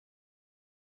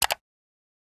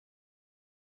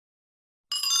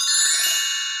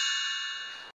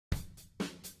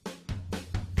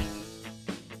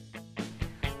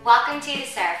Welcome to the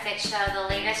Sarah Fit Show, the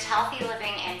latest healthy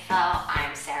living info.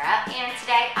 I'm Sarah, and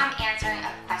today I'm answering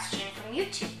a question from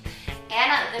YouTube.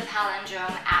 Anna the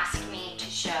Palindrome asked me to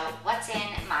show what's in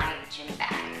my gym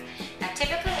bag. Now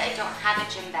typically I don't have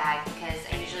a gym bag because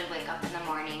I usually wake up in the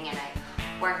morning and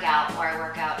I work out, or I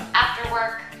work out after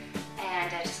work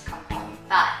and I just come home.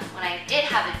 But when I did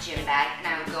have a gym bag and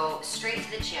I would go straight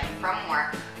to the gym from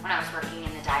work when I was working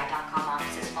in the Diet.com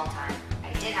offices full time,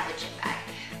 I did have a gym bag.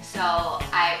 So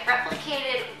I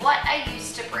replicated what I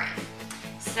used to bring.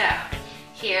 So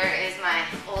here is my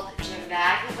old gym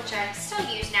bag, which I still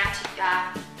use now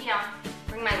to,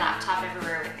 bring my laptop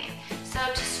everywhere with me. So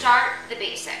to start the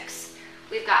basics,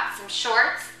 we've got some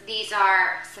shorts. These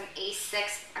are some these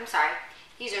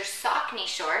are Saucony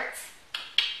shorts.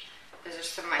 Those are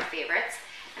some of my favorites.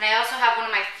 And I also have one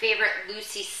of my favorite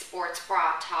Lucy sports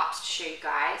bra tops to show you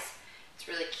guys. It's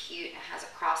really cute. It has a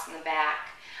cross in the back.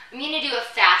 I'm going to do a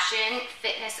fashion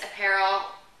fitness apparel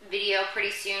video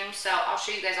pretty soon, so I'll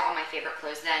show you guys all my favorite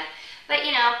clothes then. But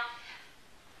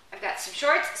I've got some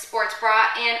shorts, sports bra,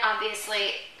 and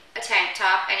obviously a tank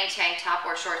top, any tank top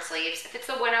or short sleeves. If it's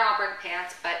the winter, I'll bring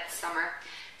pants, but summer.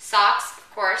 Socks, of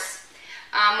course.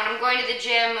 When I'm going to the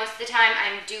gym, most of the time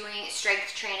I'm doing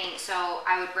strength training, so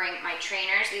I would bring my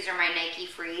trainers. These are my Nike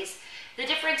Frees. The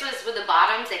difference was with the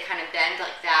bottoms, they kind of bend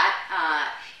like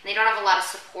that. They don't have a lot of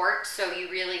support, so you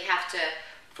really have to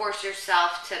force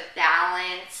yourself to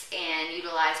balance and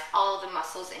utilize all of the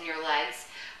muscles in your legs.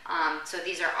 So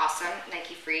these are awesome,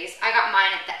 Nike Frees. I got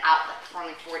mine at the outlet for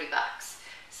only 40 bucks.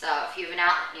 So if you have an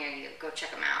outlet near you, go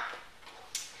check them out.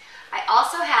 I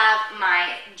also have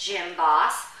my Gym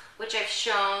Boss, which I've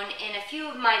shown in a few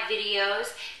of my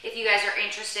videos. If you guys are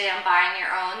interested in buying your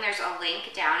own, there's a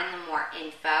link down in the more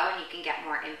info, and you can get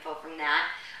more info from that.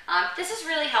 This is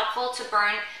really helpful to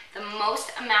burn the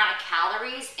most amount of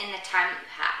calories in the time that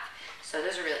you have. So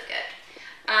those are really good.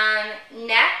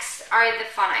 Next are the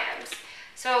fun items.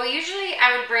 So usually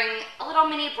I would bring a little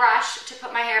mini brush to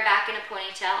put my hair back in a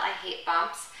ponytail. I hate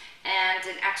bumps. And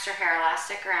an extra hair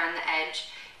elastic around the edge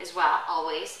as well,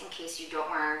 always, in case you don't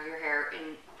wear your hair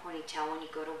in ponytail when you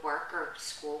go to work or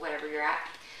school, whatever you're at.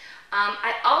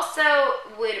 I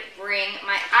also would bring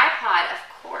my iPod, of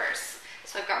course.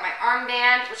 So I've got my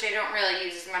armband, which I don't really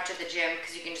use as much at the gym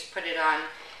because you can just put it on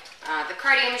the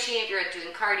cardio machine if you're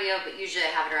doing cardio, but usually I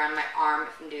have it around my arm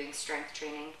if I'm doing strength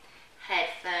training.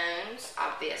 Headphones,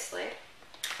 obviously.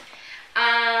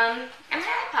 And my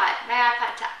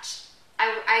iPod Touch.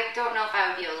 I don't know if I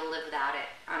would be able to live without it,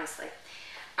 honestly.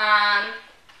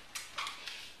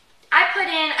 I put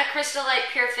in a Crystal Light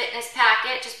Pure Fitness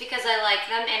packet just because I like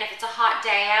them, and if it's a hot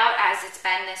day out, as it's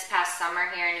been this past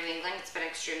summer here in New England, it's been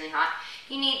extremely hot,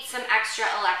 you need some extra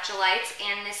electrolytes,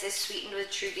 and this is sweetened with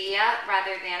Truvia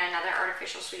rather than another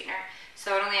artificial sweetener,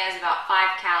 so it only has about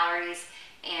 5 calories,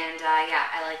 and yeah,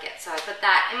 I like it. So I put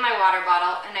that in my water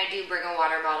bottle, and I do bring a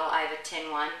water bottle. I have a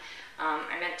tin one.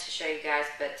 I meant to show you guys,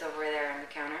 but it's over there on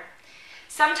the counter.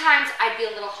 Sometimes I'd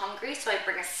be a little hungry, so I'd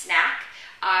bring a snack.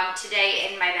 Today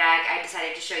in my bag, I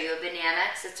decided to show you a banana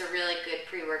because it's a really good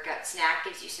pre-workout snack,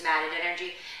 gives you some added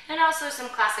energy, and also some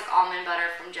classic almond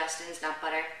butter from Justin's Nut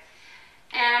Butter.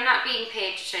 And I'm not being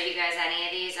paid to show you guys any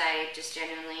of these, I just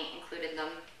genuinely included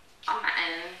them on my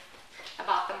own. I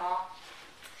bought them all.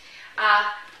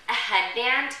 A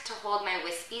headband to hold my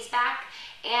wispies back,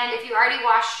 and if you already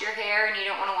washed your hair and you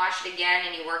don't want to wash it again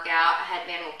and you work out, a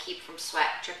headband will keep from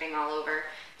sweat dripping all over.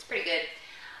 It's pretty good.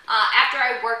 After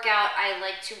I work out, I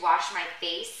like to wash my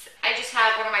face. I just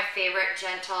have one of my favorite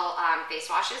gentle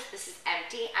face washes. This is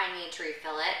empty. I need to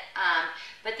refill it.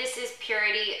 But this is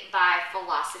Purity by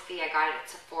Philosophy. I got it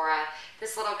at Sephora.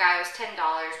 This little guy was $10,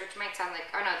 which might sound like,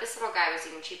 oh no, this little guy was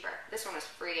even cheaper. This one was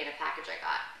free in a package I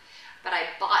got. But I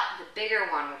bought the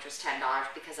bigger one, which was $10,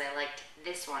 because I liked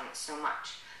this one so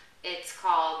much. It's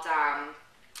called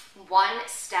One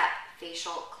Step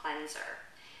Facial Cleanser.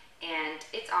 And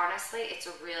it's honestly, it's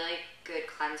a really good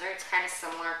cleanser. It's kind of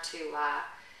similar to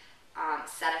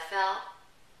Cetaphil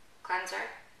cleanser,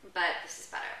 but this is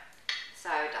better.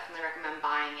 So I would definitely recommend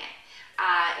buying it.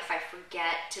 If I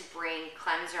forget to bring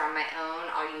cleanser on my own,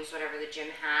 I'll use whatever the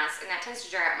gym has, and that tends to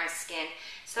dry out my skin.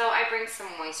 So I bring some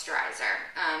moisturizer,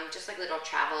 just like little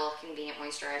travel convenient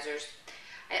moisturizers.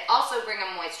 I also bring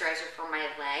a moisturizer for my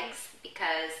legs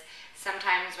because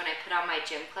sometimes when I put on my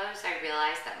gym clothes, I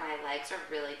realize that my legs are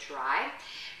really dry.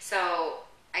 So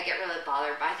I get really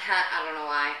bothered by that. I don't know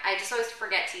why. I just always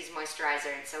forget to use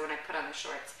moisturizer, and so when I put on the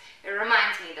shorts, it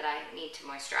reminds me that I need to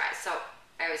moisturize. So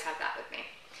I always have that with me.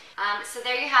 So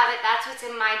there you have it. That's what's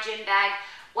in my gym bag.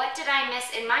 What did I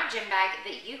miss in my gym bag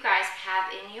that you guys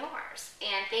have in yours?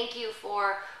 And thank you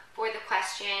for for the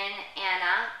question,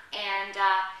 Anna. And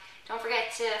don't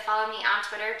forget to follow me on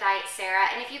Twitter, Diet Sarah.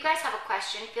 And if you guys have a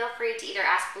question, feel free to either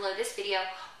ask below this video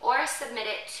or submit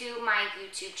it to my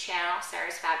YouTube channel,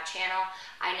 Sarah's Fab channel.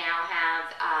 I now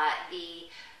have the,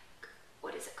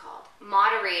 what is it called?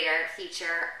 Moderator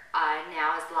feature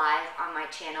now is live on my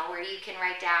channel, where you can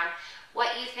write down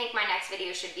what you think my next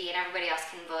video should be, and everybody else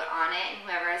can vote on it. And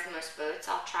whoever has the most votes,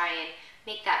 I'll try and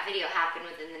make that video happen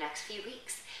within the next few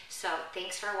weeks. So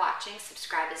thanks for watching.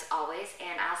 Subscribe as always,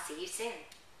 and I'll see you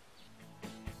soon.